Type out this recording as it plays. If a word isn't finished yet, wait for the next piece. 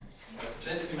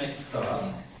to make a start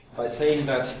by saying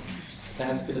that there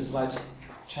has been a slight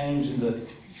change in the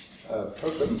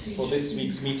program for this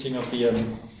week's meeting of the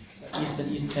East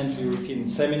and East Central European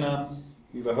Seminar.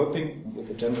 We were hoping, with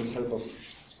the generous help of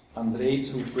Andrei,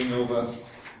 to bring over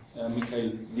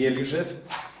Mikhail Verlyuzhev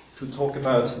to talk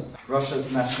about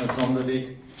Russia's National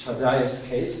Sonderweg, Chadayev's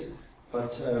case,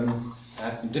 but there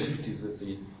have been difficulties with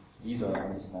the visa, I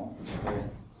understand, which is very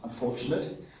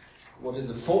unfortunate. What is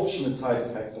the fortunate side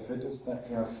effect of it is that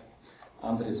we have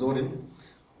Andrei Zorin,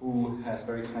 who has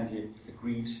very kindly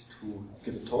agreed to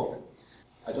give a talk.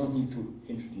 I don't need to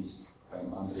introduce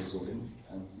Andrei Zorin,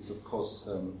 and he's of course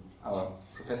our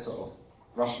professor of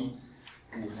Russian,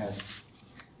 who has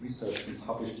researched and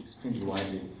published extremely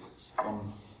widely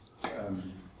on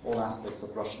all aspects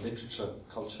of Russian literature,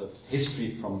 culture,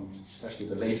 history, from especially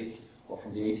late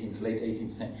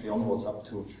 18th century onwards up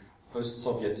to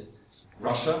post-Soviet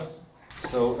Russia.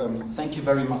 So thank you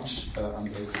very much,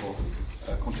 Andrei, for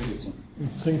contributing.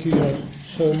 Thank you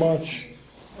so much.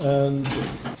 And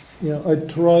I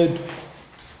tried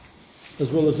as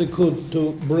well as I could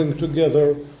to bring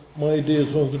together my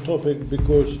ideas on the topic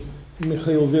because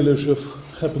Mikhail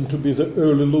Verlyuzhev happened to be the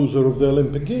early loser of the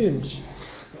Olympic Games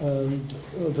and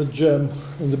the gem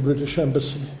in the British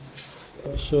Embassy.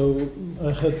 So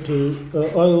I had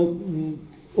to,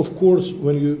 of course,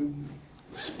 when you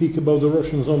speak about the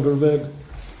Russian Sonderweg,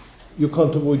 you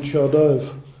can't avoid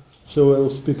Chadayev, so I'll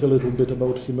speak a little bit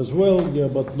about him as well,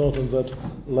 but not in that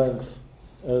length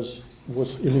as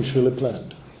was initially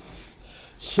planned.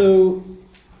 So,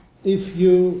 if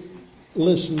you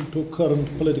listen to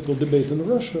current political debate in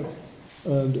Russia,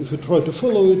 and if you try to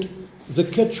follow it, the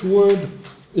catchword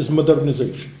is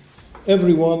modernization.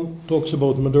 Everyone talks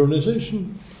about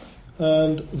modernization,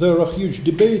 and there are huge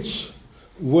debates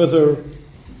whether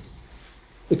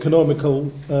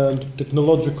economical and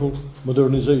technological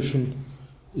modernization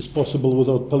is possible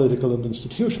without political and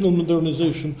institutional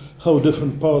modernization, how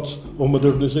different parts of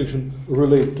modernization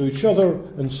relate to each other,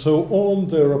 and so on.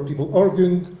 There are people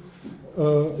arguing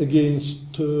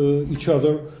against each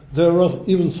other. There are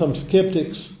even some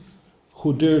skeptics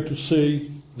who dare to say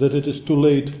that it is too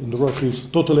late and Russia is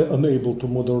totally unable to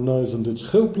modernize and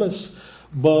it's hopeless.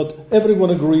 But everyone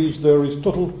agrees, there is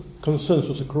total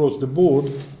consensus across the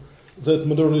board that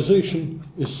modernization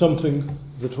is something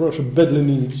that Russia badly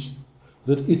needs,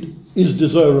 that it is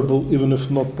desirable even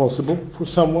if not possible for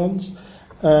someone's,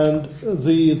 and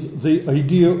the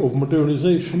idea of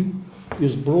modernization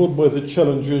is brought by the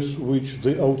challenges which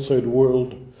the outside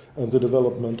world and the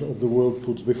development of the world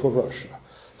puts before Russia.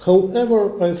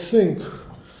 However, I think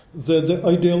that the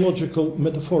ideological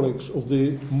metaphorics of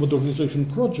the modernization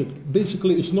project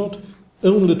basically is not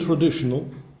only traditional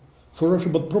for Russia,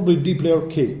 but probably deeply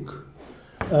archaic.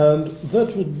 And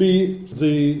that would be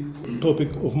the topic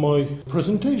of my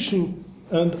presentation,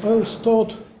 and I'll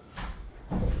start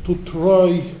to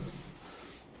try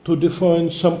to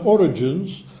define some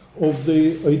origins of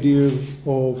the ideas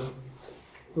of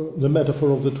the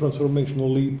metaphor of the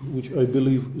transformational leap, which I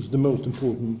believe is the most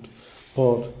important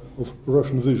part of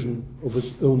Russian vision of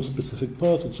its own specific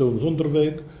path, its own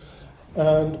Sonderweg.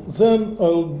 And then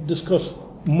I'll discuss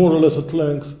more or less at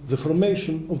length the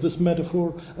formation of this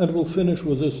metaphor, and we'll finish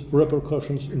with its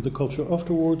repercussions in the culture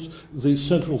afterwards. The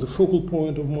focal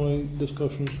point of my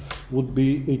discussion would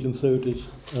be 1830s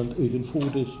and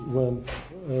 1840s when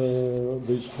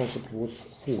this concept was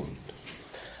formed.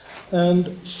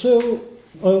 And so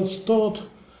I'll start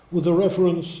with a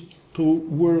reference to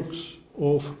works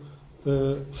of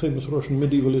famous Russian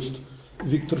medievalist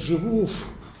Viktor Zhivov,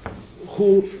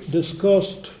 who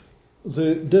discussed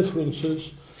the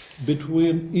differences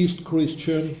between East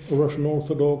Christian, Russian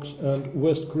Orthodox, and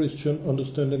West Christian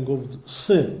understanding of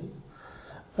sin.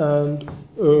 And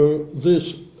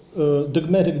this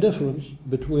dogmatic difference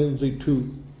between the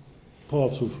two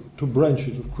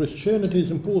branches of Christianity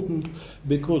is important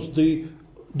because the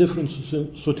differences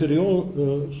in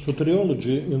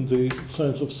soteriology, in the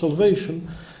science of salvation,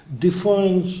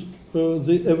 defines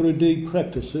the everyday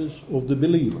practices of the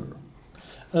believer.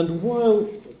 And while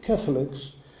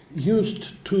Catholics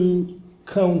used to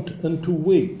count and to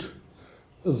weight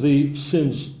the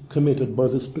sins committed by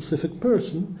the specific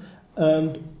person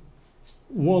and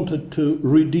wanted to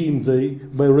redeem them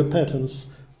by repentance,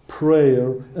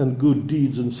 prayer, and good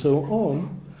deeds and so on,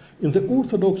 in the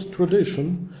Orthodox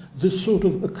tradition, this sort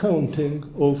of accounting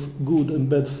of good and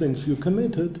bad things you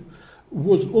committed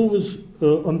was always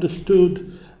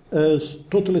understood as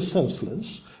totally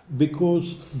senseless,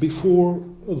 because before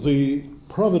the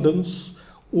providence,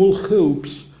 all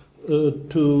hopes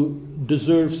to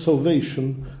deserve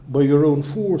salvation by your own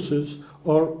forces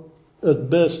are at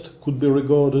best could be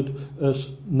regarded as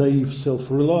naive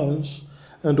self-reliance,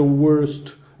 and at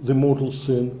worst the mortal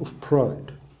sin of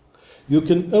pride. You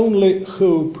can only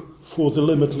hope for the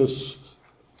limitless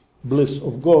bliss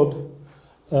of God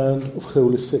and of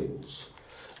holy saints.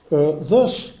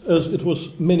 Thus, as it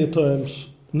was many times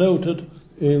noted,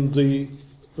 in the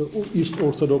East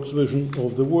Orthodox vision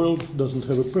of the world doesn't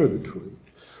have a purgatory,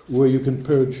 where you can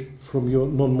purge from your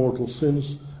non-mortal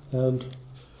sins and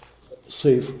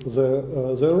save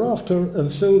thereafter,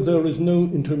 and so there is no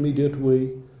intermediate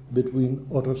way between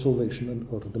utter salvation and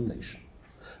utter damnation.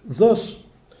 Thus,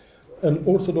 an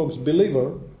Orthodox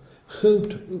believer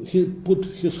he put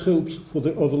his hopes for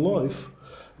the other life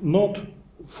not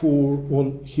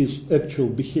on his actual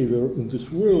behavior in this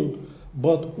world,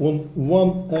 but on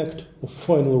one act of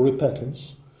final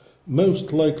repentance,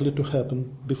 most likely to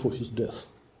happen before his death.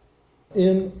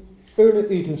 In early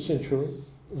 18th century,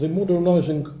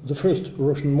 the first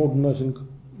Russian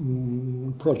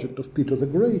modernizing project of Peter the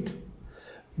Great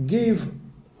gave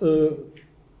to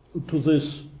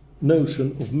this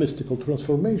notion of mystical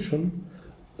transformation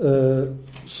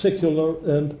secular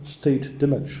and state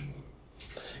dimension.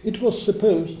 It was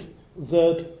supposed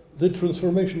that the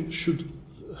transformation should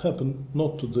happen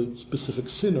not to the specific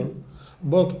sinner,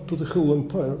 but to the whole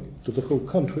empire, to the whole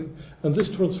country, and this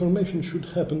transformation should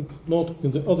happen not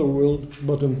in the other world,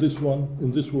 but in this world,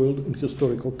 in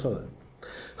historical time.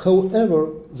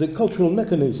 However, the cultural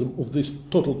mechanism of this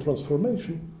total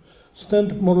transformation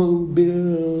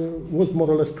was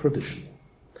more or less traditional.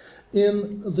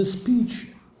 In the speech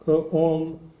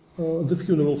on the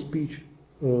funeral speech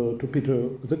to Peter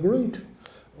the Great,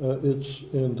 it's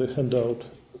in the handout,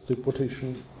 the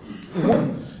quotation,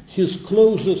 his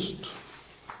closest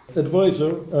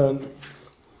advisor and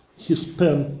his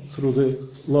pen through the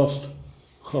last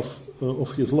half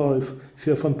of his life,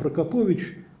 Feofan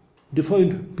Prokopovich,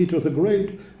 defined Peter the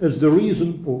Great as the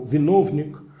reason, or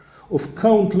vinovnik, of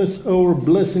countless our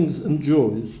blessings and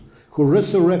joys, who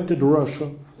resurrected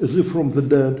Russia as if from the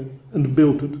dead and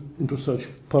built it into such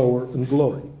power and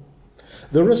glory.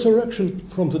 The resurrection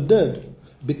from the dead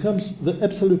becomes the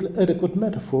absolutely adequate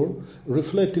metaphor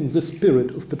reflecting the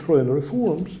spirit of Petroian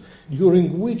reforms,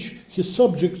 during which his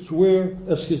subjects were,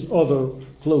 as his other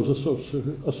close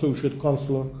associate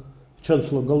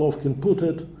Chancellor Golovkin put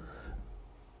it,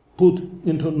 put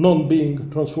into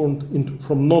non-being, transformed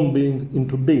from non-being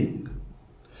into being.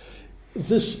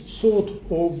 This sort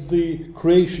of the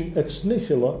creation ex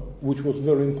nihilo, which was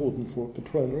very important for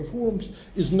Petroian reforms,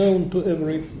 is known to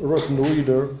every Russian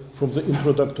reader from the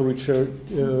introductory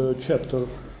chapter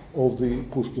of the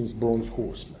Pushkin's Bronze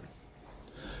Horseman.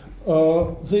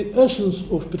 The essence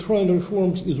of Petroian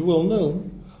reforms is well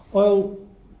known. I'll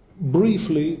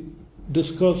briefly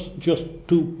discuss just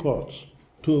two parts,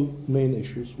 two main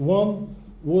issues. One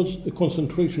was a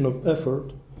concentration of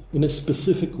effort in a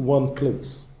specific one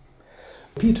place.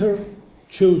 Peter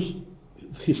chose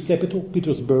his capital,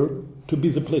 Petersburg, to be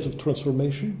the place of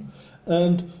transformation,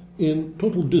 and in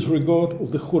total disregard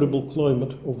of the horrible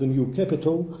climate of the new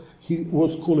capital, he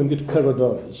was calling it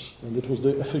Paradise, and it was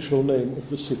the official name of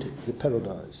the city, the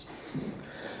Paradise.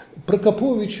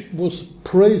 Prokopovich was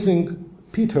praising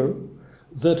Peter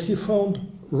that he found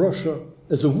Russia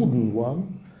as a wooden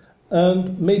one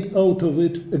and made out of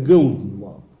it a golden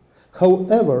one.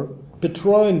 However,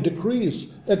 Petroian decrees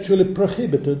actually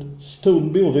prohibited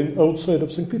stone building outside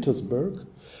of St. Petersburg,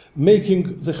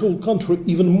 making the whole country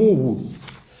even more wooden.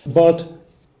 But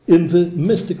in the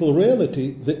mystical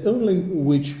reality, the only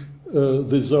which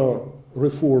the Tsar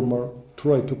reformer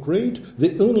tried to create,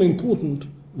 the only important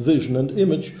vision and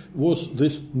image was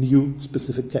this new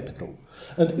specific capital.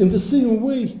 And in the same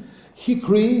way, he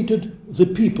created the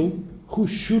people who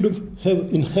should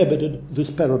have inhabited this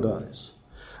paradise.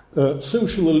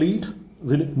 Social elite,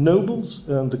 the nobles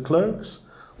and the clerks,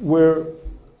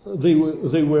 they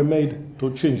were made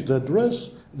to change their dress,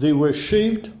 they were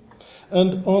shaved,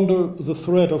 and under the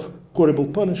threat of horrible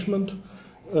punishment,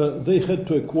 they had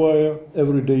to acquire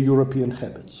everyday European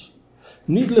habits.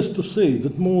 Needless to say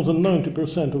that more than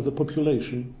 90% of the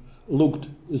population looked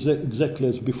exactly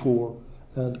as before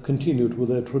and continued with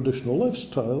their traditional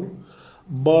lifestyle,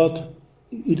 but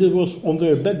it was on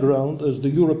their background as the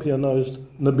Europeanized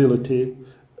nobility,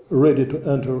 ready to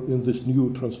enter in this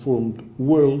new transformed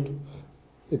world,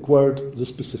 acquired the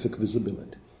specific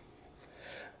visibility.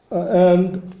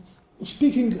 And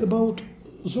speaking about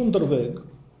Zonderweg,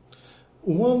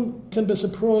 one can be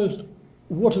surprised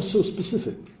what is so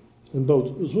specific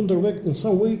about Zonderweg. In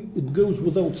some way, it goes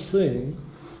without saying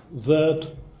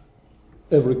that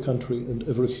every country and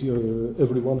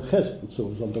everyone has its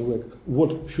own Zonderweg.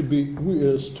 What should be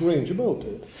strange about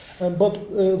it? But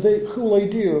the whole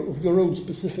idea of your own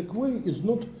specific way is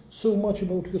not so much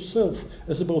about yourself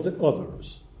as about the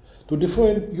others. To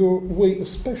define your way as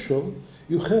special,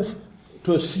 you have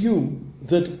to assume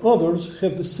that others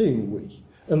have the same way.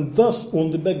 And thus,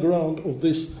 on the background of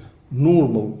this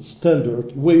normal,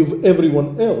 standard way of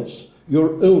everyone else,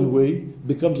 your own way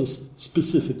becomes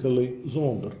specifically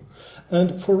Zonder.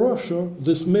 And for Russia,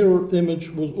 this mirror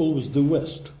image was always the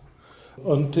West,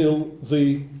 until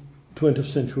the 20th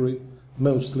century,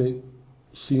 mostly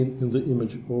seen in the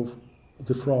image of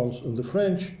the France and the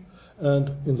French, and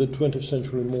in the 20th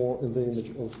century more in the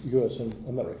image of US and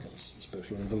Americans,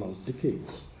 especially in the last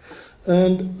decades.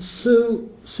 And so,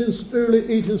 since early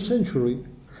 18th century,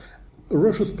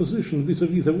 Russia's position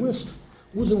vis-à-vis the West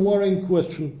was a worrying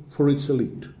question for its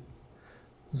elite.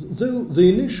 Though the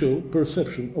initial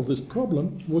perception of this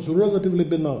problem was relatively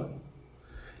benign,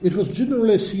 it was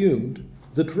generally assumed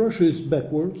that Russia is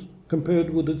backwards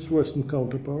compared with its Western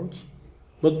counterparts,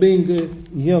 but being a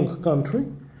young country,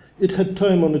 it had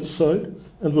time on its side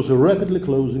and was rapidly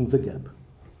closing the gap.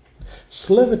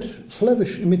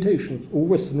 Slavish imitations of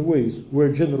Western ways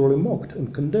were generally mocked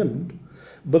and condemned,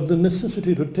 but the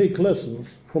necessity to take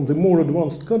lessons from the more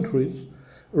advanced countries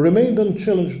remained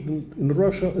unchallenged in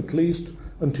Russia, at least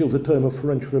until the time of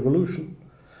French Revolution,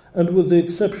 and with the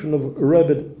exception of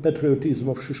rabid patriotism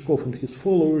of Shishkov and his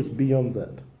followers beyond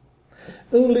that.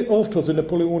 Only after the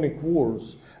Napoleonic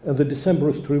Wars and the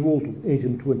Decembrist revolt of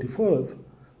 1825,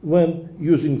 when,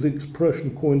 using the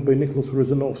expression coined by Nicholas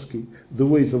Rosanovsky, the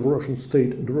ways of Russian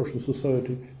state and Russian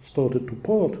society started to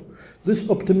part, this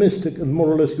optimistic and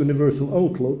more or less universal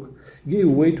outlook gave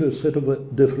way to a set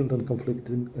of different and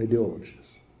conflicting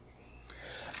ideologies.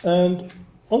 And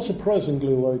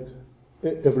unsurprisingly,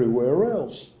 like everywhere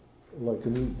else, like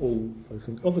in all, I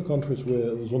think, other countries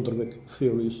where Zonderweg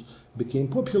theories became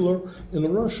popular,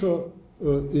 in Russia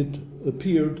it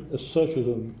appeared as such as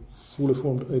a fully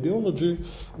formed ideology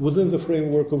within the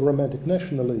framework of Romantic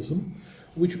nationalism,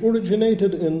 which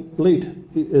originated in late,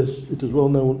 as it is well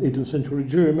known, 18th century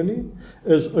Germany,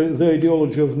 as the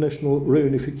ideology of national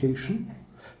reunification,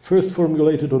 first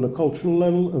formulated on a cultural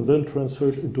level and then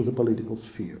transferred into the political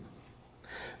sphere.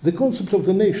 The concept of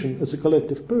the nation as a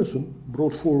collective person,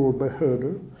 brought forward by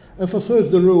Herder,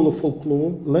 emphasized the role of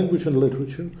folklore, language and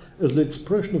literature as the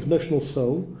expression of national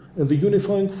soul and the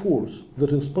unifying force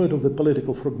that, in spite of the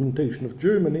political fragmentation of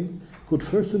Germany, could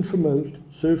first and foremost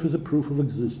serve as a proof of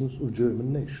existence of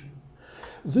German nation.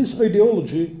 This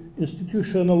ideology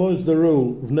institutionalized the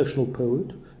role of national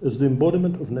poet as the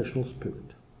embodiment of national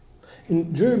spirit.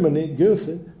 In Germany,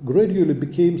 Goethe gradually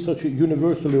became such a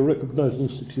universally recognized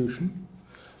institution,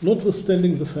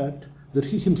 notwithstanding the fact that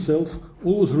he himself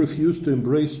always refused to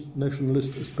embrace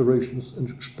nationalist aspirations and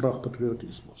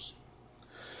Sprachpatriotismus.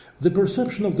 The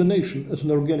perception of the nation as an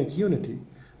organic unity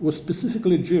was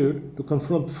specifically geared to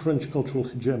confront French cultural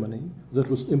hegemony that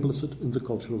was implicit in the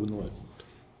culture of enlightenment.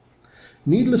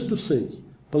 Needless to say,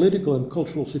 political and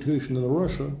cultural situation in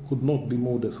Russia could not be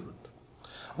more different.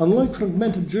 Unlike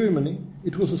fragmented Germany,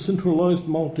 it was a centralized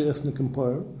multi-ethnic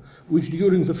empire which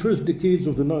during the first decades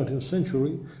of the 19th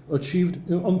century achieved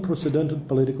unprecedented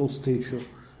political stature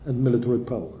and military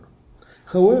power.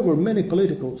 However, many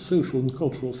political, social and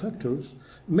cultural factors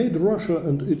made Russia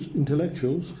and its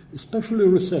intellectuals especially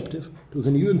receptive to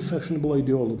the new and fashionable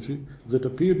ideology that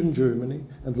appeared in Germany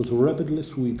and was rapidly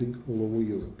sweeping all over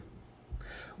Europe.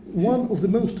 One of the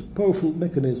most powerful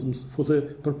mechanisms for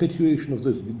the perpetuation of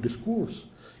this discourse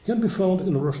can be found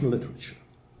in Russian literature.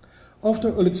 After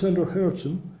Alexander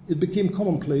Herzen, it became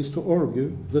commonplace to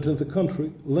argue that in the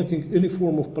country, lacking any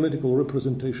form of political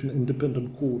representation,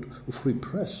 independent court, or free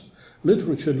press,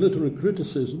 literature and literary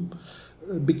criticism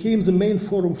became the main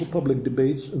forum for public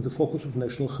debates and the focus of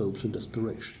national hopes and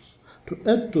aspirations. To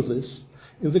add to this,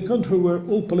 in the country where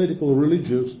all political,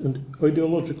 religious, and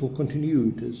ideological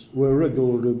continuities were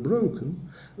regularly broken,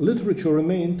 literature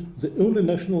remained the only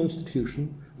national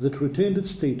institution that retained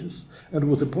its status and,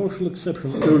 with a partial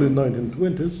exception of the early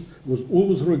 1920s, was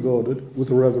always regarded with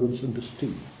reverence and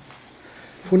esteem.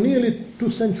 For nearly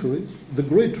 2 centuries, the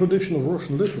great tradition of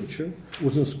Russian literature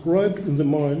was inscribed in the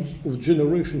minds of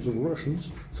generations of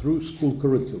Russians through school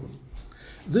curriculum.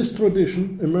 This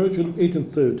tradition emerged in the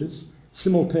 1830s,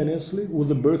 simultaneously with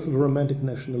the birth of Romantic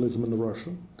nationalism in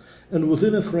Russia, and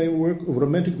within a framework of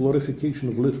Romantic glorification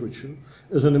of literature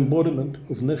as an embodiment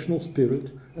of national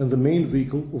spirit and the main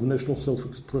vehicle of national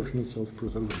self-expression and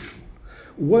self-preservation.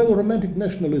 While Romantic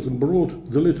nationalism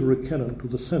brought the literary canon to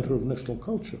the center of national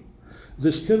culture,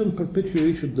 this canon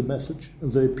perpetuated the message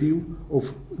and the appeal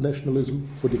of nationalism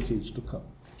for decades to come.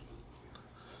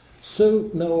 So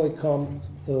now I come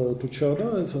to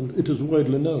Chadaev, and it is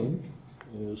widely known,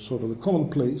 sort of a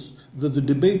commonplace, that the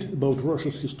debate about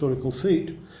Russia's historical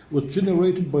fate was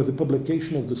generated by the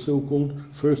publication of the so-called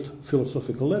first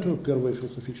philosophical letter, Первое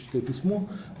философическое письмо,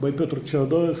 by Petr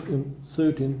Chadaev in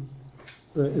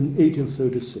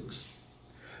 1836.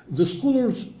 The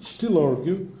scholars still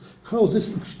argue how this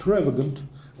extravagant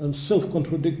and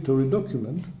self-contradictory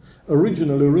document,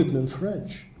 originally written in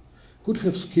French, could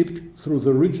have skipped through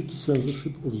the rigid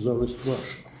censorship of Tsarist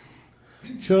Russia.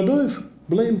 Chadaev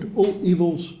blamed all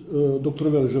evils. Dr.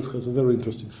 Vergev has a very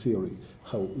interesting theory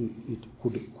how it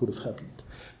could have happened.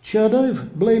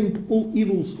 Chadaev blamed all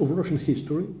evils of Russian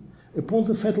history upon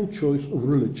the fatal choice of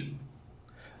religion.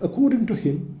 According to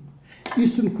him,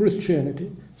 Eastern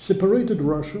Christianity separated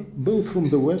Russia both from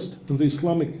the West and the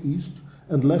Islamic East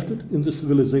and left it in the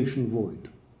civilization void.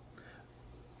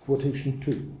 Quotation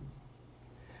 2.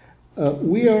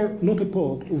 We are not a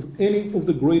part of any of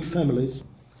the great families.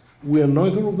 We are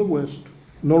neither of the West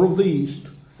nor of the East,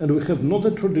 and we have not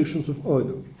the traditions of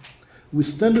either. We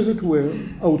stand, as it were,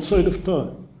 outside of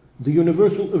time. The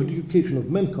universal education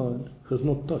of mankind has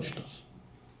not touched us.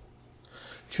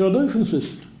 Chadaev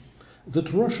insisted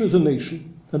that Russia as a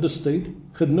nation and a state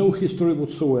had no history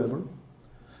whatsoever,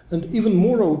 and even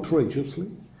more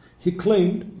outrageously, he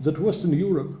claimed that Western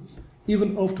Europe,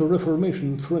 even after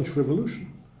Reformation and French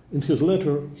Revolution, in his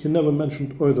letter he never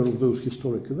mentioned either of those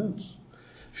historic events,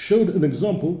 showed an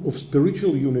example of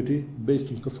spiritual unity based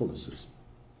on Catholicism.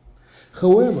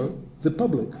 However, the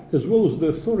public, as well as the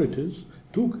authorities,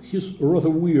 took his rather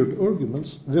weird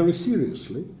arguments very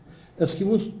seriously, as he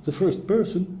was the first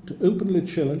person to openly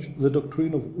challenge the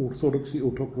doctrine of orthodoxy,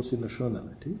 autocracy,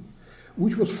 nationality,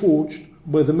 which was forged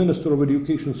by the Minister of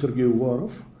Education Sergei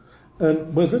Uvarov,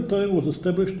 and by that time was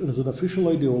established as an official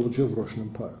ideology of Russian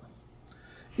Empire.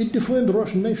 It defined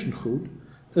Russian nationhood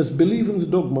as believing the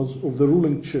dogmas of the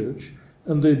ruling church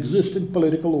and the existing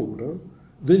political order,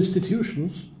 the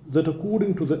institutions that,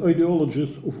 according to the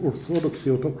ideologies of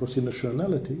orthodoxy, autocracy,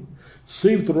 nationality,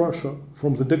 saved Russia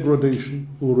from the degradation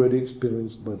already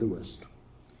experienced by the West.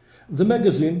 The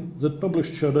magazine that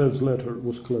published Chadaev's letter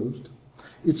was closed,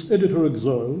 its editor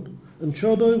exiled, and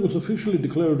Chadaev was officially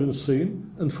declared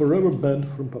insane and forever banned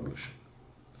from publishing.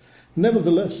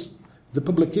 Nevertheless, the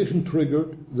publication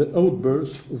triggered the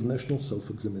outburst of national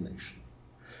self-examination.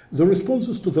 The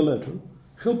responses to the letter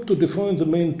helped to define the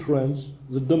main trends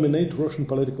that dominate Russian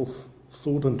political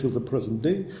thought until the present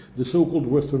day, the so-called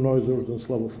Westernizers and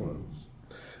Slavophiles.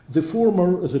 The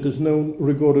former, as it is known,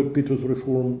 regarded Peter's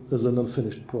reform as an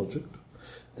unfinished project,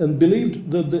 and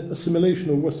believed that the assimilation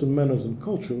of Western manners and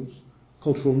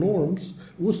cultural norms,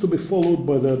 was to be followed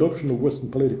by the adoption of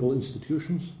Western political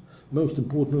institutions, most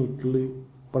importantly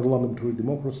parliamentary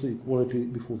democracy, equality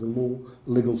before the law,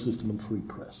 legal system, and free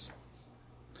press.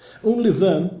 Only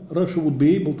then Russia would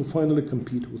be able to finally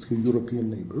compete with her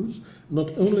European neighbors,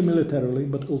 not only militarily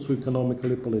but also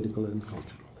economically, politically, and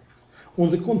culturally. On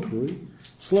the contrary,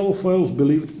 Slavophiles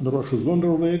believed in Russia's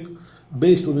Sonderweg,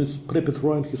 based on its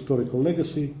pre-Petrine historical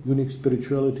legacy, unique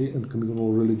spirituality, and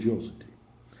communal religiosity.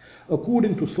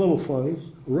 According to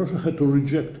Slavophiles, Russia had to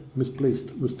reject misplaced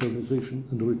Westernization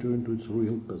and return to its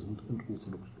real peasant and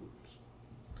Orthodox roots.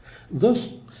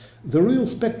 Thus, the real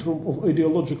spectrum of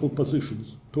ideological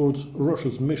positions towards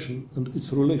Russia's mission and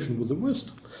its relation with the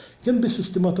West can be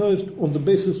systematized on the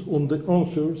basis on the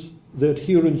answers the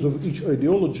adherents of each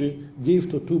ideology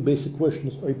gave to two basic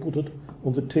questions I put it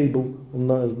on the table on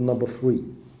number 3.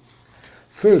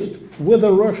 First,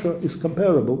 whether Russia is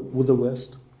comparable with the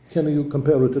West. Can you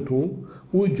compare it at all,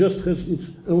 or it just has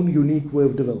its own unique way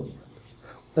of development?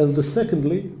 And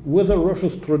secondly, whether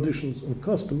Russia's traditions and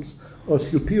customs are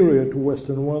superior to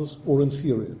Western ones or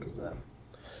inferior to them.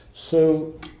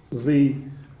 So the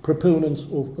proponents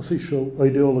of official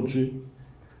ideology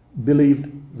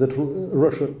believed that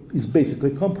Russia is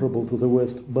basically comparable to the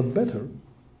West, but better.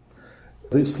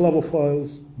 The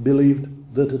Slavophiles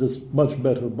believed that it is much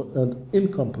better and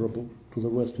incomparable to the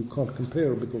West. You can't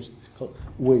compare because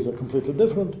ways are completely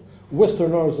different.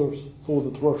 Westernizers thought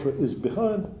that Russia is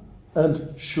behind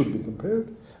and should be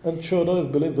compared, and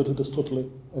Chadaev believed that it is totally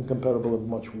incomparable and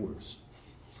much worse.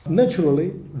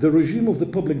 Naturally, the regime of the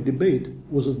public debate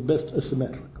was at best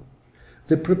asymmetrical.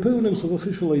 The proponents of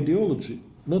official ideology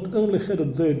not only had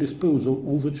at their disposal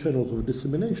all the channels of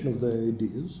dissemination of their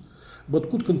ideas, but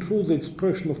could control the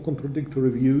expression of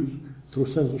contradictory views through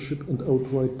censorship and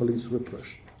outright police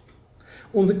repression.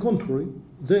 On the contrary,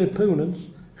 their opponents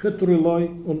had to rely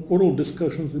on oral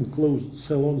discussions in closed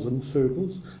salons and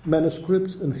circles,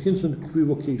 manuscripts, and hints and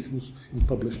equivocations in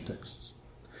published texts.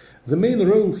 The main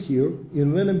role here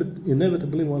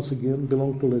inevitably once again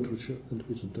belonged to literature and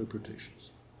its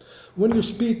interpretations. When you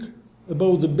speak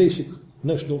about the basic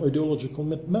national ideological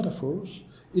metaphors,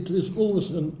 it is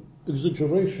always an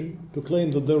exaggeration to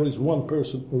claim that there is one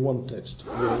person or one text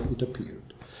where it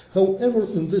appeared. However,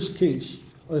 in this case,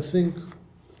 I think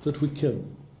that we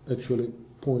can actually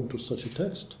point to such a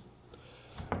text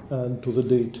and to the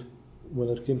date when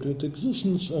it came to its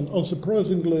existence, and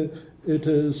unsurprisingly, it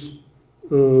is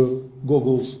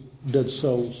Gogol's Dead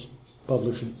Cells,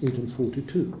 published in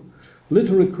 1842.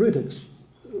 Literary critics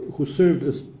who served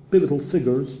as pivotal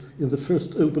figures in the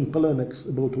first open polemics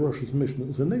about Russia's mission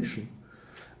as a nation,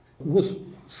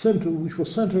 which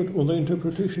was centered on the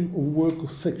interpretation of work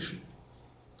of fiction,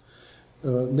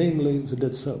 namely the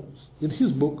Dead Cells. In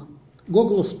his book,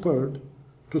 Gogol aspired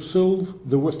to solve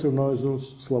the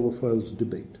Westernizers' Slavophiles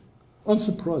debate.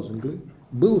 Unsurprisingly,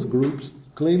 both groups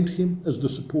claimed him as the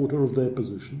supporter of their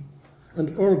position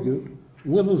and argued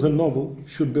whether the novel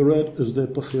should be read as the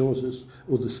apotheosis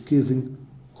or the scathing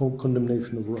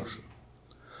condemnation of Russia.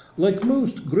 Like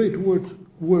most great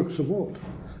works of art,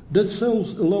 Dead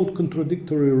Cells allowed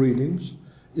contradictory readings,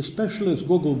 especially as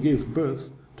Gogol gave birth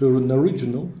to an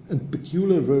original and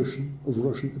peculiar version of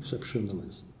Russian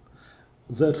exceptionalism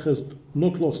that has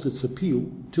not lost its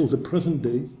appeal till the present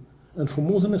day, and for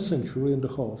more than a century and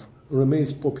a half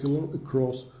remains popular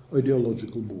across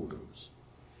ideological borders.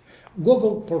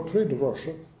 Gogol portrayed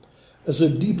Russia as a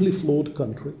deeply flawed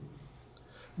country,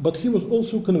 but he was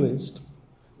also convinced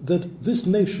that this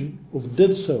nation of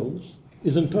dead cells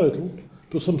is entitled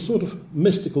to some sort of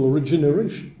mystical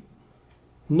regeneration,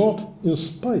 not in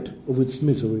spite of its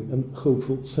misery and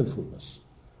hopeful sinfulness,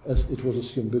 as it was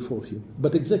assumed before him,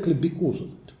 but exactly because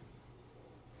of it.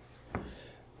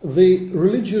 The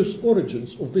religious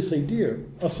origins of this idea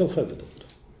are self-evident.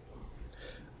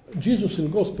 Jesus in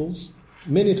Gospels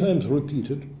many times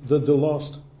repeated that the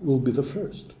last will be the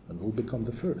first and will become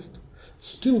the first.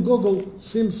 Still, Gogol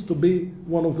seems to be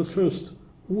one of the first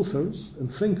authors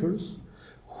and thinkers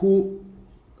who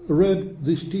read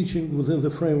this teaching within the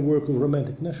framework of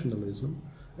Romantic nationalism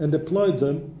and applied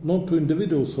them not to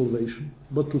individual salvation,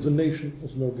 but to the nation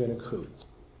as an organic whole.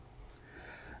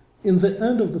 In the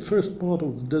end of the first part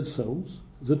of the Dead Cells,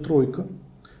 the Troika,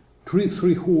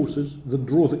 three horses that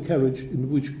draw the carriage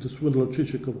in which the swindler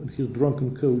Chichikov and his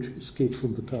drunken coach escape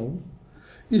from the town,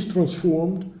 is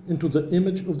transformed into the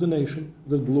image of the nation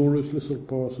that gloriously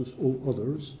surpasses all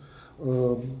others.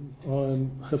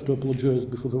 I have to apologize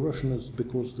before the Russians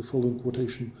because the following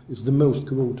quotation is the most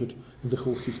quoted in the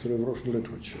whole history of Russian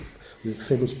literature, the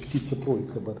famous Ptitsa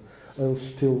Troika, but I'll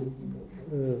still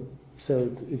say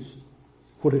it's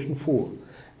quotation 4.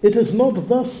 It is not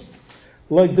thus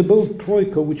like the bold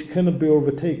troika which cannot be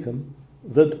overtaken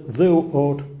that thou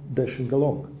art dashing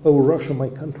along, O Russia, my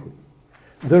country.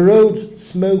 The roads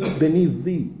smoke beneath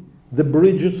thee, the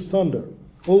bridges thunder,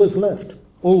 all is left,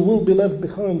 all will be left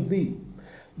behind thee.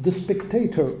 The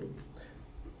spectator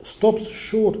stops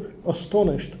short,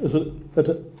 astonished as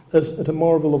at a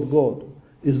marvel of God.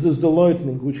 Is this the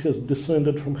lightning which has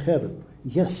descended from heaven?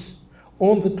 Yes,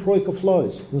 on the troika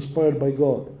flies, inspired by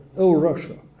God. O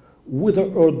Russia, whither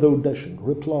art thou dashing?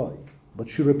 Reply. But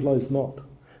she replies not.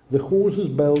 The horses'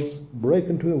 bells break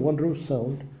into a wondrous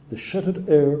sound, the shattered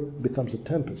air becomes a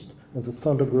tempest, and the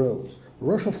thunder growls.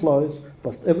 Russia flies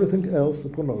past everything else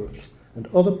upon earth, and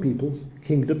other peoples,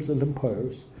 kingdoms, and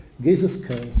empires gaze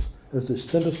askance as they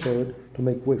stand aside to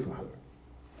make way for her.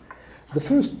 The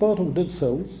first part of Dead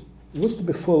Cells was to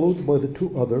be followed by the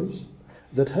two others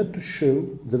that had to show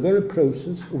the very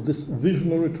process of this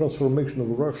visionary transformation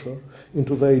of Russia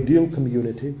into the ideal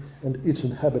community and its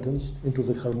inhabitants into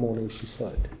the harmonious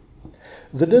society.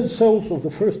 The Dead Cells of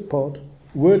the first part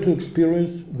were to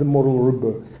experience the moral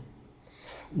rebirth.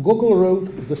 Gogol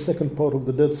wrote the second part of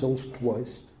the Dead Cells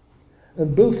twice,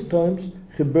 and both times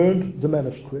he burned the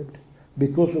manuscript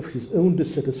because of his own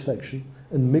dissatisfaction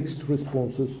and mixed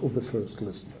responses of the first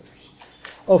listeners.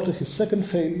 After his second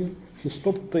failure, he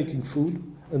stopped taking food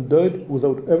and died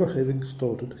without ever having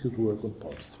started his work on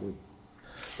part 3.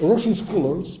 Russian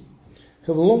scholars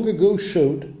have long ago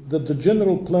showed that the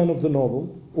general plan of the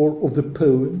novel, or of the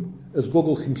poem, as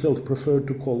Gogol himself preferred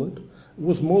to call it,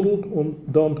 was modeled on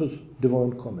Dante's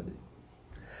Divine Comedy.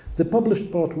 The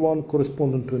published part 1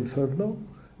 corresponded to Inferno,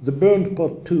 the burned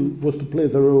part 2 was to play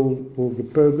the role of the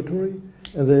Purgatory,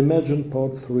 and the imagined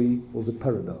part 3 of the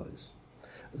Paradise.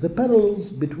 The parallels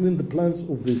between the plans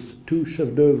of these two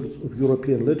chef-d'oeuvres of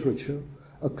European literature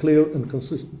are clear and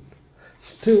consistent.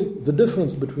 Still, the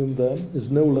difference between them is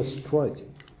no less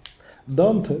striking.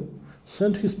 Dante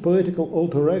sent his poetical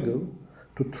alter ego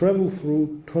to travel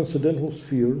through transcendental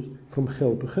spheres from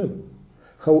hell to heaven.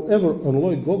 However,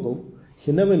 unlike Gogol,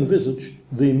 he never envisaged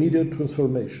the immediate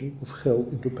transformation of hell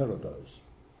into paradise.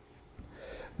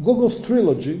 Gogol's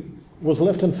trilogy was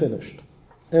left unfinished,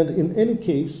 and in any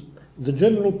case, the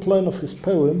general plan of his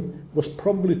poem was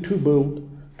probably too bold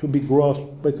to be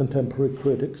grasped by contemporary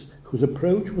critics, whose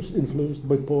approach was influenced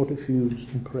by party feuds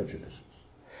and prejudices.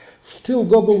 Still,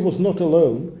 Gogol was not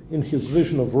alone in his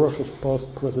vision of Russia's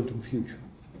past, present, and future.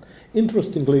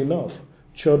 Interestingly enough,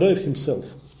 Chadaev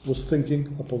himself was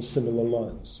thinking upon similar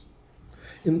lines.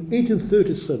 In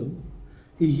 1837,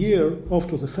 a year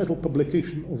after the fatal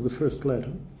publication of the first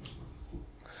letter,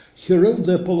 he wrote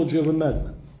The Apology of a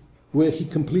Madman, where he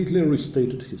completely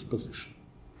restated his position.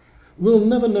 We'll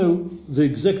never know the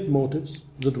exact motives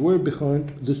that were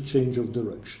behind this change of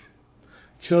direction.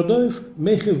 Chadaev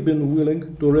may have been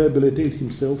willing to rehabilitate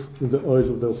himself in the eyes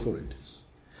of the authorities.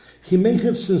 He may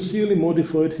have sincerely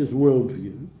modified his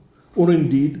worldview, or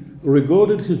indeed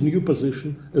regarded his new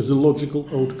position as a logical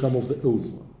outcome of the old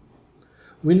one.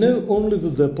 We know only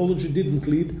that the apology didn't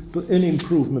lead to any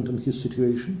improvement in his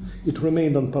situation, it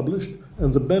remained unpublished,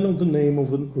 and the ban on the name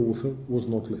of the author was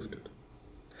not lifted.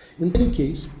 In any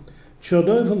case,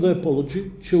 Chadaev in the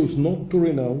apology chose not to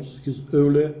renounce his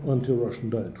earlier anti-Russian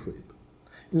diatribe.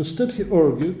 Instead, he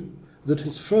argued that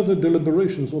his further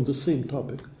deliberations on the same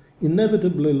topic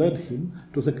inevitably led him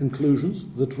to the conclusions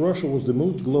that Russia has the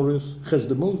most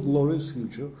glorious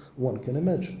future one can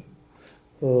imagine.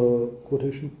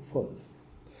 Quotation 5.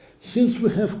 Since we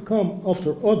have come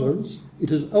after others,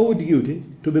 it is our duty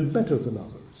to be better than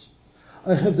others.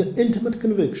 I have the intimate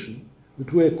conviction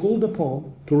that we are called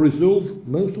upon to resolve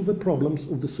most of the problems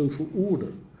of the social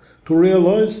order, to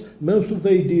realize most of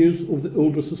the ideas of the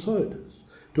older societies,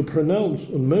 to pronounce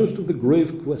on most of the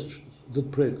grave questions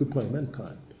that preoccupy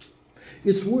mankind.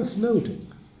 It's worth noting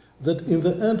that in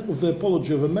the end of The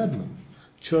Apology of a Madman,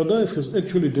 Chadaev has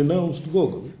actually denounced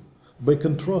Gogol by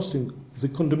contrasting the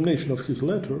condemnation of his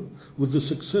letter with the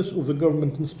success of the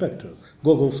government inspector,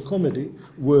 Gogol's comedy,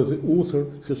 where the author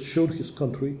has shown his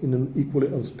country in an equally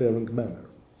unsparing manner.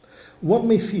 One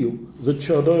may feel that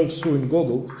Chadaev saw in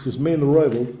Gogol his main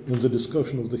rival in the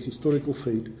discussion of the historical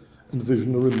fate and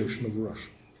visionary mission of Russia.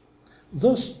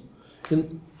 Thus,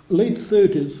 in late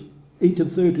 30s,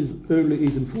 1830s, early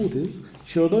 1840s,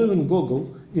 Chadaev and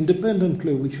Gogol,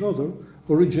 independently of each other,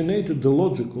 originated the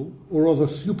logical, or rather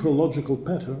supralogical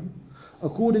pattern,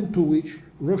 according to which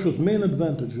Russia's main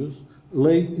advantages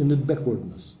lay in its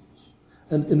backwardness,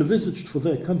 and envisaged for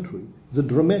their country the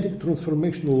dramatic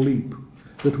transformational leap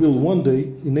that will one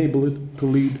day enable it to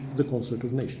lead the concert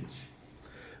of nations.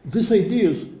 These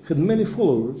ideas had many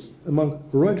followers among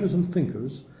writers and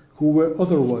thinkers who were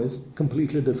otherwise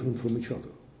completely different from each other.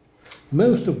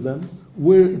 Most of them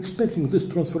were expecting this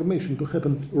transformation to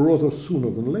happen rather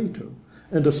sooner than later,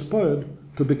 and aspired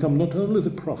to become not only the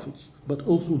prophets, but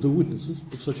also the witnesses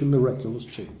of such a miraculous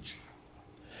change.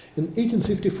 In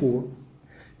 1854,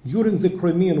 during the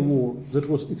Crimean War that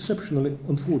was exceptionally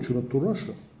unfortunate to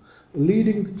Russia,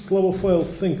 leading Slavophile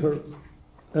thinker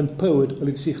and poet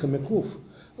Alexei Khomyakov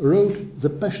wrote the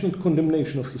passionate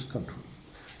condemnation of his country,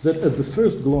 that at the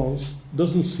first glance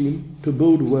doesn't seem to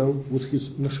bode well with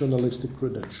his nationalistic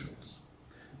credentials.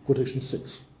 Quotation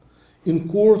 6. In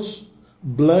courts,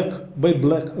 black by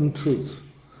black untruth,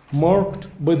 marked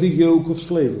by the yoke of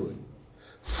slavery,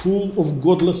 full of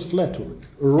godless flattery,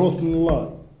 rotten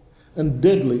lie, and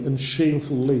deadly and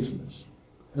shameful laziness,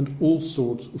 and all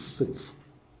sorts of filth.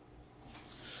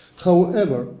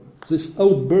 However, this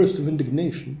outburst of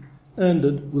indignation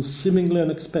ended with seemingly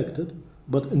unexpected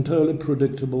but entirely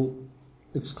predictable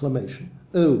exclamation,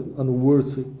 "Oh,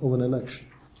 unworthy of an election,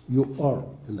 you are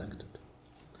elected."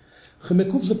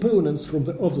 Khomyakov's opponents from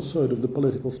the other side of the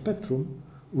political spectrum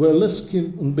were less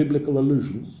keen on biblical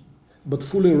allusions, but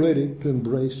fully ready to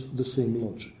embrace the same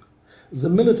logic. The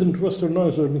militant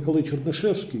westernizer Nikolai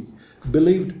Chernyshevsky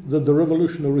believed that the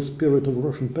revolutionary spirit of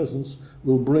Russian peasants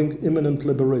will bring imminent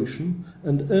liberation,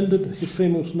 and ended his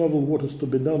famous novel What is to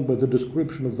be Done by the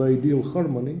description of the ideal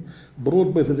harmony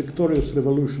brought by the victorious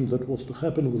revolution that was to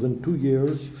happen within 2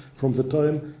 years from the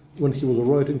time when he was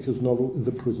writing his novel in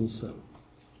the prison cell.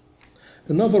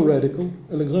 Another radical,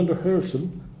 Alexander Herzen,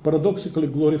 paradoxically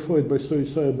glorified by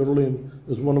Isaiah Berlin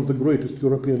as one of the greatest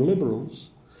European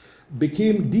liberals,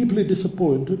 became deeply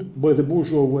disappointed by the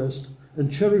bourgeois West and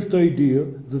cherished the idea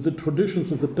that the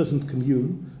traditions of the peasant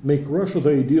commune make Russia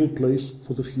the ideal place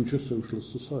for the future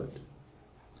socialist society.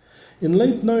 In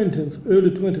late 19th, early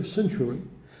 20th century,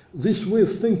 this way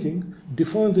of thinking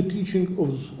defined the teaching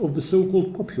of the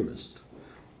so-called populists,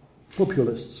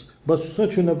 but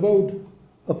such an avowed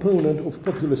opponent of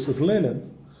populists as Lenin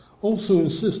also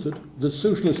insisted that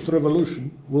socialist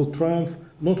revolution will triumph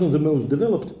not in the most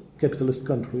developed capitalist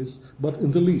countries, but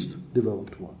in the least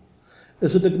developed one.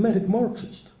 As a dogmatic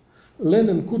Marxist,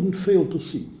 Lenin couldn't fail to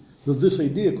see that this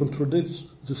idea contradicts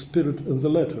the spirit and the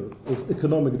letter of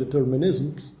economic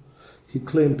determinisms he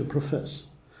claimed to profess.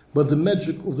 But the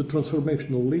magic of the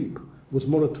transformational leap was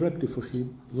more attractive for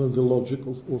him than the logic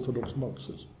of orthodox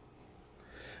Marxism.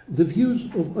 The views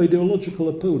of ideological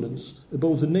opponents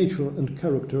about the nature and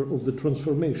character of the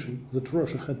transformation that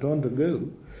Russia had to undergo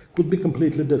could be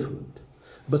completely different,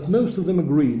 but most of them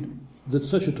agreed that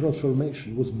such a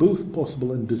transformation was both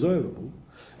possible and desirable,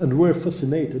 and were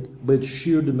fascinated by its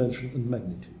sheer dimension and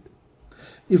magnitude.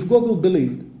 If Gogol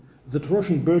believed that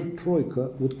Russian bird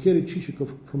troika would carry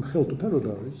Chichikov from hell to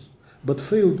paradise, but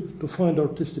failed to find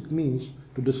artistic means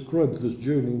to describe this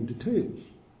journey in details,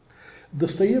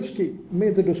 Dostoevsky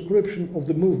made the description of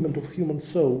the movement of human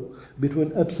soul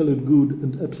between absolute good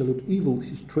and absolute evil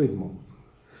his trademark.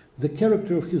 The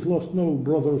character of his last novel,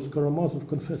 Brothers Karamazov,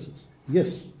 confesses,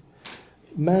 "Yes,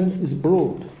 man is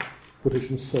broad,"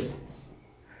 quotation 7.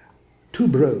 "Too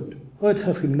broad. I'd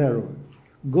have him narrower.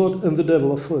 God and the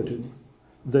devil are fighting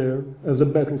there, and the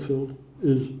battlefield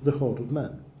is the heart of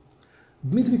man."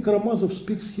 Dmitry Karamazov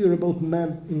speaks here about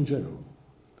man in general,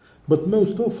 but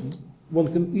most often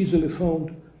one can easily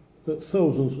find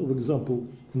thousands of examples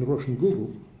in Russian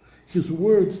Google. His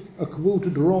words are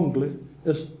quoted wrongly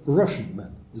as "Russian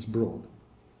man is broad."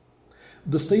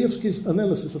 Dostoevsky's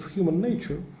analysis of human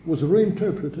nature was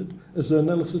reinterpreted as the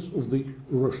analysis of the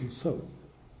Russian soul.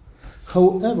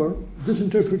 However, this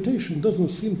interpretation doesn't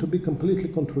seem to be completely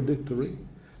contradictory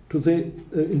to the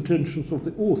intentions of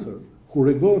the author, who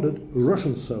regarded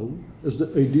Russian soul as the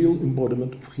ideal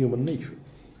embodiment of human nature.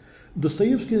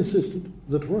 Dostoevsky insisted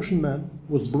that Russian man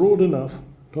was broad enough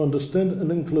to understand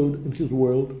and include in his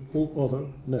world all other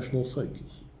national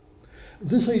psyches.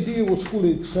 This idea was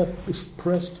fully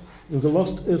expressed in the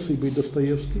last essay by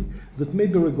Dostoevsky that may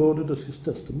be regarded as his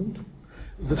testament,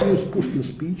 the famous Pushkin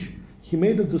speech he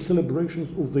made at the celebrations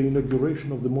of the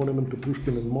inauguration of the monument to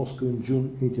Pushkin in Moscow in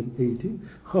June 1880,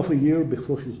 half a year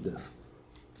before his death.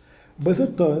 By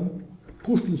that time,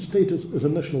 Pushkin's status as a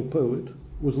national poet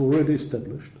was already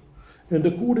established, and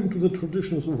according to the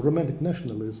traditions of Romantic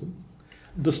nationalism,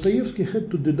 Dostoevsky had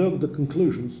to deduct the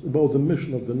conclusions about the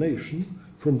mission of the nation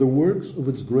from the works of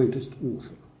its greatest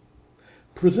author.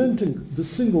 Presenting the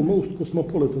single most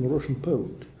cosmopolitan Russian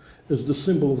poet as the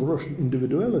symbol of Russian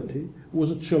individuality was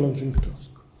a challenging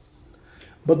task.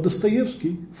 But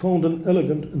Dostoevsky found an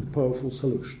elegant and powerful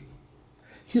solution.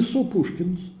 He saw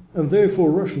Pushkin's, and therefore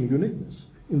Russian, uniqueness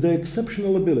in their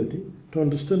exceptional ability to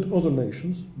understand other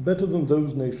nations better than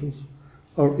those nations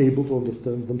are able to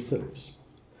understand themselves.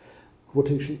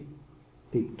 Quotation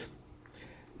 8.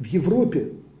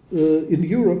 In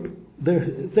Europe,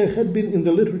 there had been in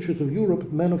the literatures of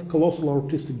Europe men of colossal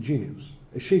artistic genius,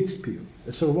 a Shakespeare,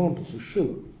 a Cervantes, a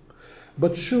Schiller.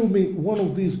 But show me one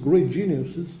of these great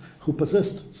geniuses who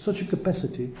possessed such a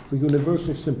capacity for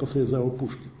universal sympathy as our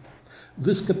Pushkin.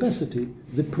 This capacity,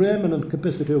 the preeminent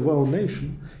capacity of our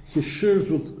nation, he shares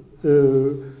with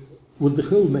the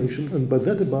whole nation, and by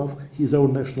that above, he is our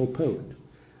national poet.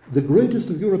 The greatest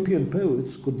of European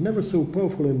poets could never so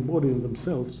powerfully embody in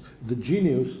themselves the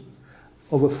genius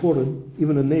of a foreign,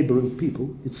 even a neighboring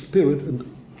people, its spirit and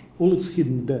all its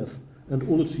hidden depth, and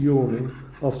all its yearning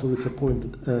after its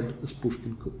appointed end as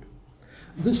Pushkin could.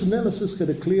 This analysis had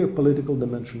a clear political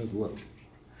dimension as well.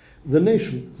 The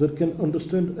nation that can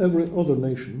understand every other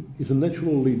nation is a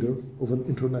natural leader of an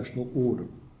international order.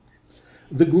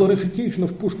 The glorification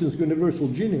of Pushkin's universal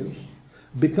genius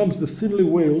becomes the thinly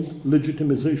veiled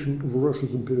legitimization of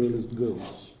Russia's imperialist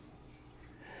goals.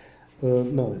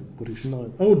 9.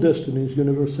 Our destiny is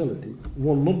universality,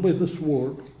 won not by the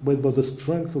sword, but by the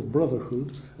strength of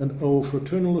brotherhood and our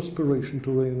fraternal aspiration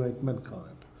to reunite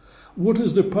mankind. What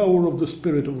is the power of the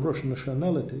spirit of Russian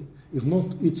nationality, if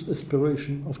not its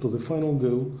aspiration after the final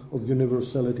goal of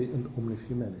universality and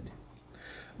omni-humanity?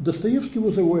 Dostoevsky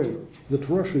was aware that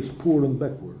Russia is poor and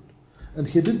backward, and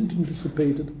he didn't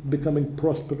anticipate it becoming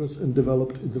prosperous and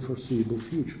developed in the foreseeable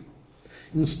future.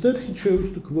 Instead, he chose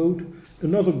to quote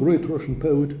another great Russian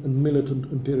poet and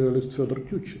militant imperialist, Fyodor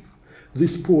Tyutchev.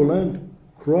 This poor land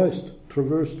Christ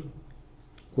traversed,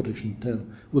 quotation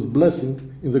 10, with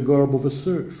blessing in the garb of a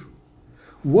serf.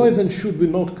 Why then should we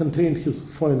not contain his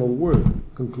final word,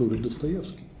 concluded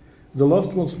Dostoevsky. The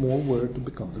last once more were to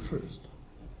become the first.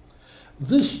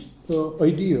 This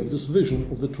idea, this vision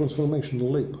of the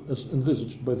transformational leap as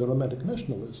envisaged by the Romantic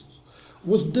nationalists,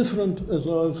 was different, as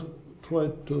I've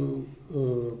tried to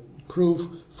prove,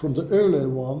 from the earlier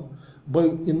one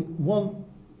in one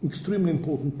extremely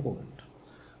important point.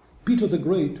 Peter the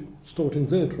Great, starting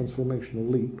their transformational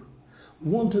leap,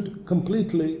 wanted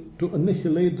completely to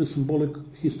annihilate the symbolic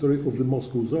history of the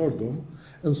Moscow Tsardom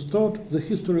and start the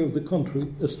history of the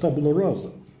country as tabula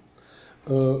rasa.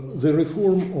 The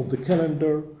reform of the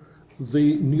calendar,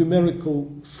 the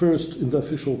numerical first in the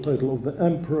official title of the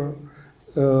emperor,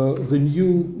 the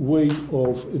new way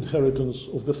of inheritance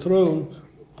of the throne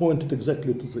pointed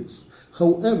exactly to this.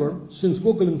 However, since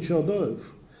Gogol and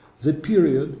Chadaev, the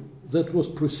period that was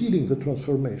preceding the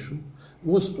transformation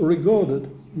was regarded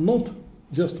not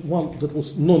just one that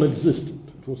was non-existent.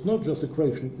 It was not just a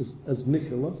creation as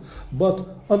nihila, but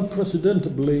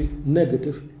unprecedentably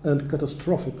negative and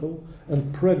catastrophical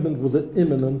and pregnant with the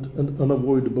imminent and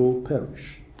unavoidable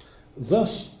perish.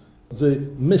 Thus, the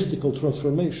mystical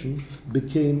transformation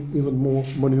became even more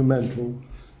monumental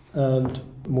and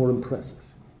more impressive.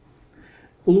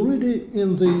 Already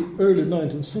in the early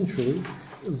 19th century,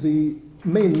 the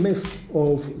main myth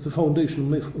of the foundational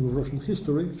myth of Russian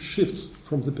history shifts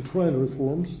from the Petrine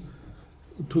reforms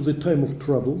to the time of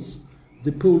troubles,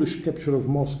 the Polish capture of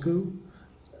Moscow,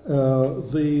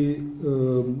 the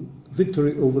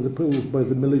victory over the Poles by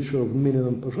the militia of Minin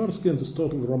and Pozharsky, and the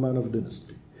start of the Romanov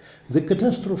dynasty. The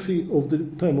catastrophe of the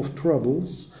time of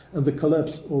troubles and the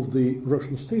collapse of the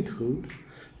Russian statehood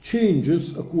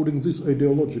changes, according to these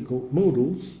ideological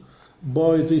models,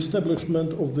 by the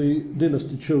establishment of the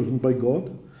dynasty chosen by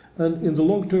God, and in the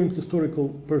long-term historical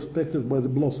perspective by the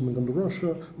blossoming of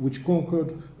Russia, which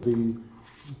conquered the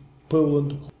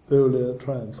Poland earlier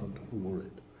triumphant over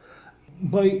it.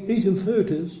 By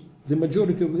 1830s, the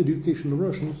majority of educational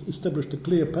Russians established a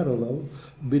clear parallel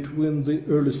between the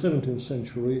early 17th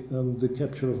century and the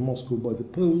capture of Moscow by the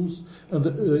Poles and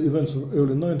the events of the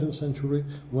early 19th century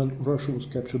when Russia was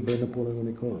captured by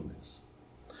Napoleonic armies.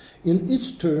 In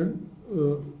its turn,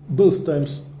 both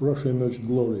times Russia emerged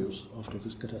glorious after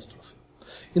this catastrophe.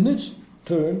 In its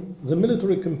turn, the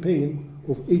military campaign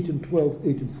of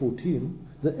 1812-1814,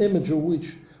 the image of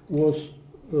which was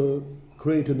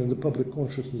created in the public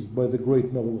consciousness by the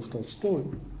great novel of Tolstoy,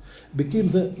 became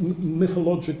the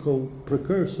mythological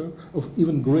precursor of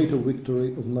even greater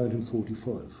victory of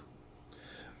 1945.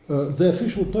 The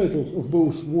official titles of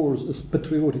both wars as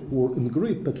Patriotic War and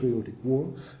Great Patriotic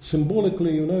War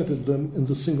symbolically united them in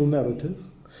the single narrative,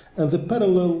 and the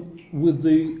parallel with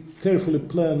the carefully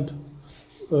planned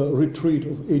retreat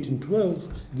of 1812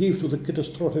 gave to the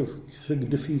catastrophic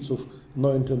defeats of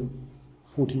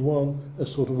 1941 a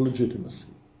sort of legitimacy.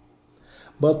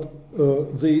 But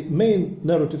the main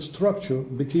narrative structure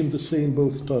became the same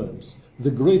both times.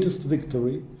 The greatest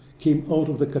victory came out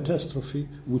of the catastrophe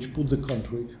which put the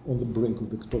country on the brink of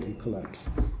the total collapse.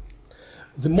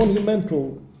 The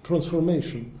monumental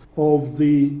transformation of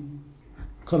the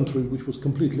country, which was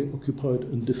completely occupied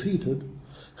and defeated,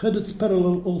 had its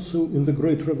parallel also in the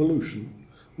Great Revolution,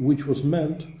 which was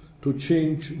meant to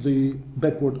change the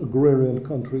backward agrarian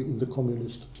country in the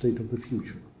communist state of the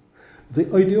future.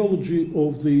 The ideology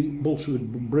of the Bolshevik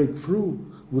breakthrough,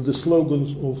 with the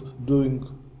slogans of doing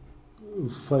a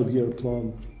 5-year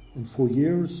plan in 4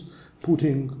 years,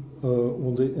 putting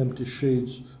on the empty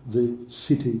shades the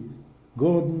city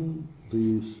garden,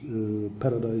 the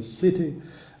paradise city,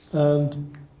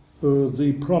 and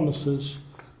the promises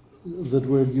that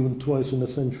were given twice in a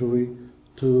century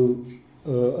to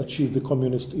achieve the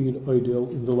communist ideal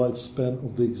in the lifespan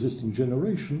of the existing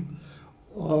generation.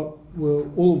 Well,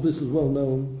 all of this is well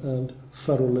known and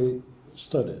thoroughly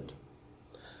studied.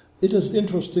 It is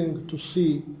interesting to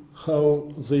see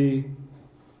how the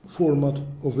format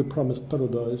of the promised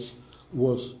paradise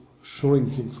was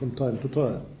shrinking from time to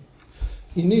time.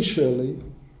 Initially,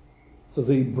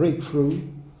 the breakthrough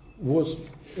was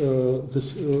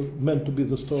meant to be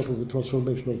the start of the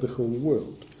transformation of the whole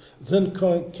world. Then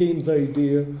came the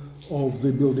idea of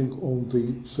the building on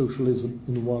the socialism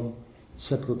in one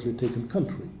separately taken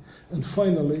country. And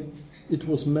finally, it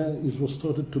was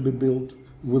started to be built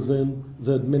within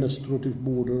the administrative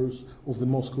borders of the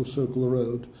Moscow Circle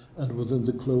Road and within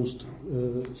the closed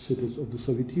cities of the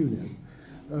Soviet Union.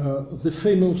 The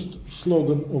famous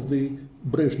slogan of the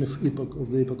Brezhnev epoch,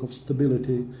 of the epoch of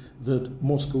stability, that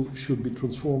Moscow should be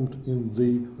transformed in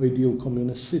the ideal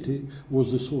communist city,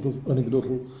 was the sort of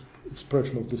anecdotal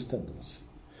expression of this tendency.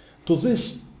 To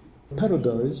this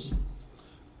paradise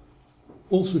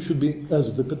also should be,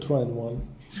 as the Petrine one,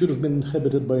 should have been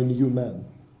inhabited by a new man,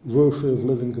 worthy of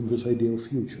living in this ideal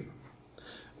future.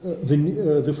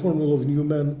 The formula of new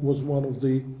man was one of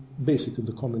the basic in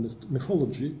the communist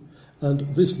mythology,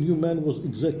 And this new man was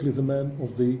exactly the man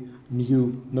of the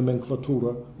new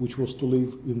nomenclatura, which was to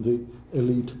live in the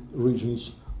elite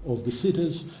regions of the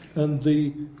cities, and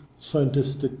the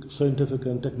scientific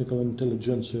and technical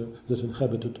intelligentsia that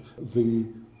inhabited the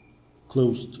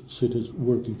closed cities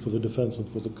working for the defense and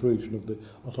for the creation of the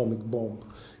atomic bomb.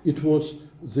 It was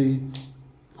the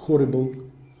horrible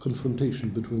confrontation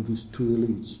between these two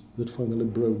elites that finally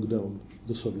broke down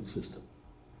the Soviet system.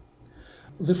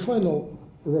 The final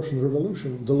Russian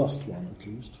Revolution, the last one at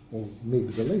least, or maybe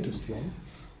the latest one,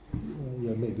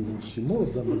 maybe we'll see more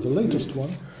of them, but the latest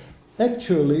one,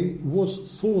 actually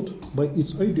was thought by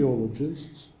its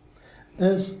ideologists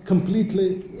as a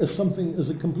complete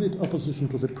opposition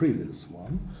to the previous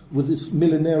one, with its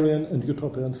millenarian and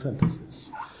utopian fantasies.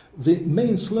 The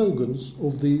main slogans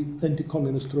of the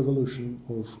anti-communist revolution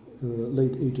of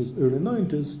late 80s, early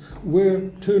 90s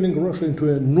were turning Russia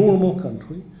into a normal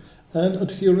country and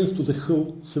adherence to the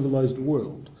whole civilized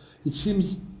world. It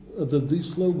seems that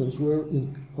these slogans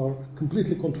are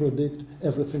completely contradict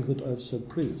everything that I've said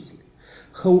previously.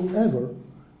 However,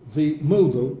 the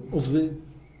model of the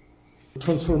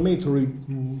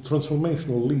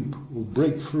transformational leap or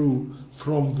breakthrough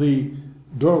from the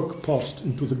dark past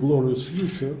into the glorious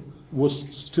future was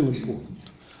still important.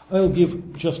 I'll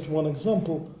give just one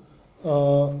example,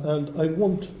 and I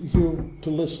want you to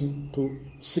listen to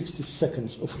 60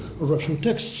 seconds of Russian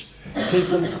texts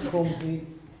taken from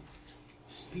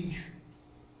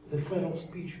the final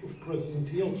speech of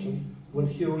President Yeltsin when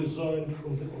he resigned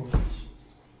from the office.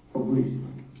 Обычно.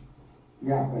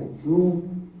 Я хочу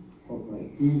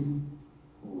попросить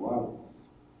у вас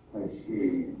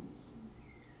прощения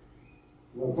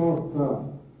за то,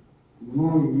 что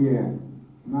многие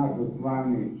наши с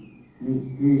вами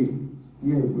мечты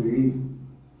не сбылись,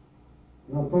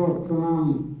 за то, что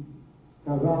нам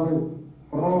казалось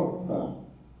просто,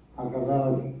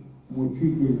 оказалось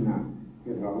мучительно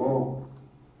тяжело.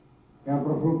 Я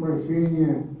прошу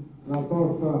прощения за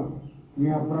то, что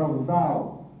не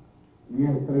оправдал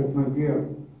некоторых надежд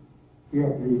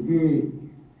тех людей,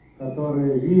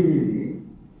 которые верили,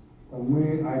 что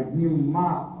мы одним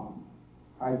махом,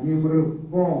 одним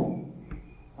рывком,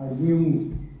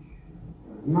 одним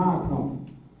знаком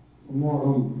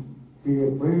сможем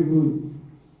перепрыгнуть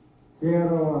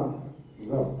серого,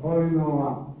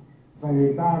 застойного,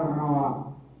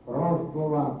 солитарного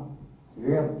прошлого,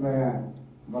 светлое,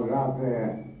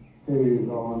 богатое,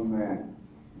 цивилизованное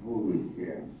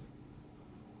будущее.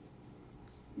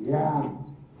 Я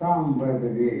сам в это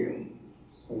верил.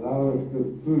 Казалось, что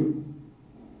суть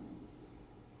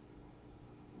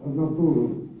в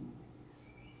натуру.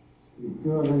 И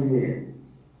все верил.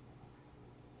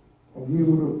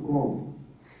 Одним рывком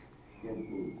я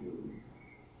получил.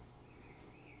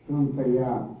 В чем-то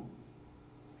я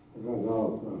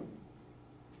оказался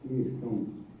слишком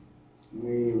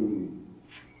наивным.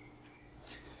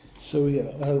 So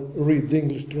I'll read the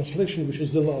English translation, which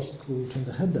is the last quote in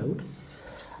the handout.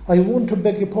 I want to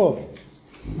beg your pardon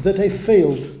that I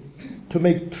failed to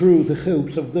make true the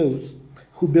hopes of those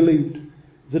who believed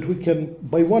that we can,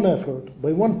 by one effort,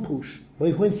 by one push,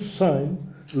 by one sign,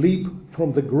 leap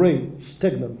from the grey,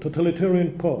 stagnant,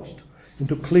 totalitarian past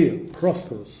into clear,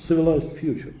 prosperous, civilized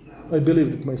future. I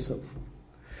believed it myself.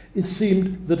 It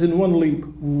seemed that in one leap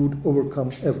we would overcome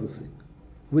everything.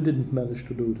 We didn't manage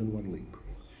to do it in one leap.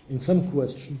 In some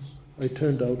questions, I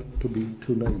turned out to be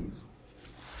too naive.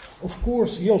 Of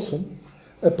course, Yeltsin,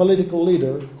 a political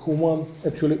leader who won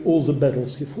actually all the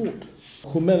battles he fought,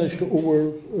 who managed to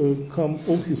overcome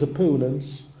all his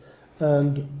opponents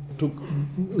and to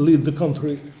lead the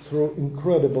country through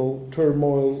incredible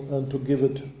turmoil and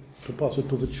to pass it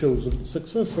to the chosen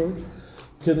successor,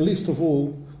 can least of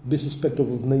all be suspected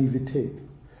of naivete.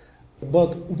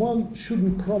 But one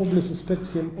shouldn't probably suspect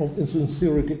him of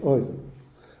insincerity either.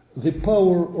 The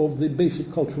power of the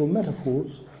basic cultural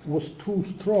metaphors was too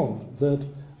strong that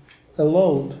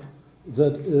allowed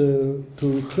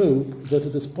to hope that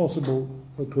it is possible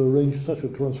to arrange such a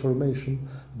transformation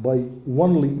by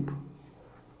one leap,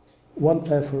 one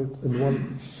effort, and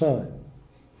one sign.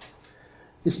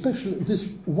 Especially this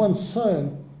one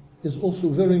sign is also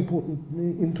a very important,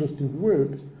 interesting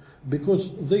word,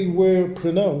 because they were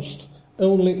pronounced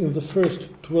only in the first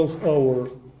 12-hour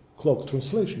clock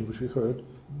translation, which we heard.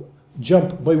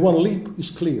 Jump by one leap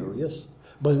is clear, yes?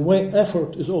 By one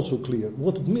effort is also clear.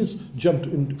 What it means,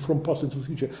 jump from past into the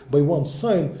future, by one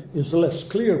sign is less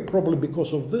clear, probably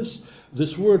because of this.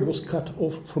 This word was cut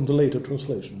off from the later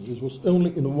translations. It was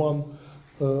only in one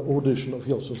audition of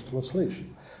Yeltsin's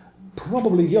translation.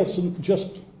 Probably Yeltsin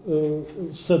just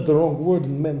said the wrong word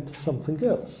and meant something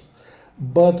else.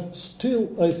 But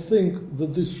still, I think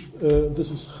that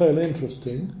this is highly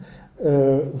interesting.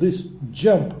 This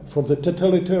jump from the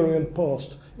totalitarian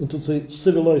past into the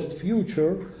civilized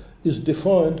future is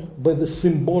defined by the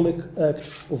symbolic act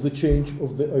of the change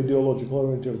of the ideological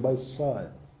orientation by science.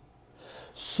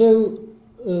 So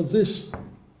this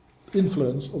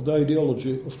influence of the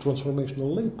ideology of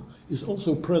transformational leap is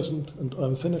also present, and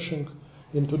I'm finishing,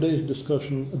 in today's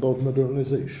discussion about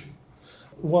modernization.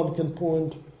 One can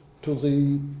point to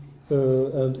the,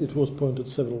 and it was pointed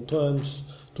several times,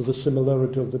 to the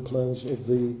similarity of the plans of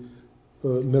the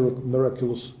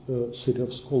miraculous city of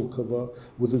Skolkovo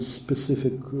with its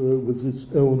specific, with its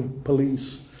own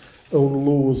police, own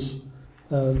laws,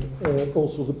 and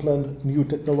also the planned new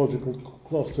technological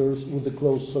clusters with the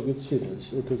closed Soviet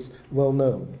cities. It is well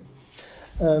known.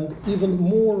 And even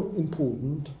more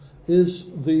important is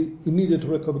the immediate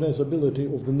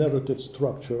recognizability of the narrative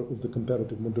structure of the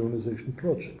comparative modernization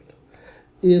project.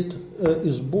 It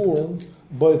is born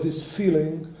by this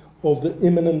feeling of the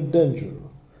imminent danger,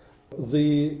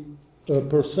 the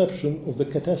perception of the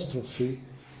catastrophe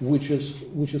which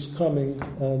is coming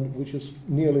and which is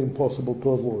nearly impossible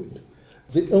to avoid.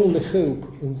 The only hope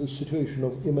in this situation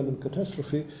of imminent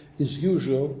catastrophe is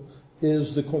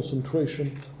the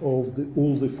concentration of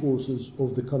all the forces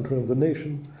of the country and the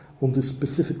nation on the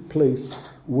specific place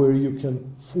where you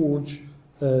can forge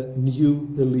a new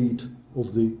elite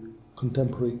of the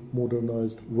contemporary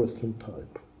modernized Western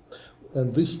type.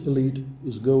 And this elite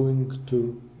is going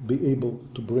to be able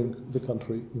to bring the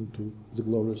country into the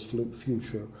glorious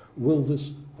future. Will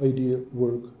this idea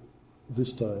work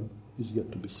this time is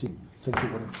yet to be seen. Thank you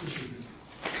very much.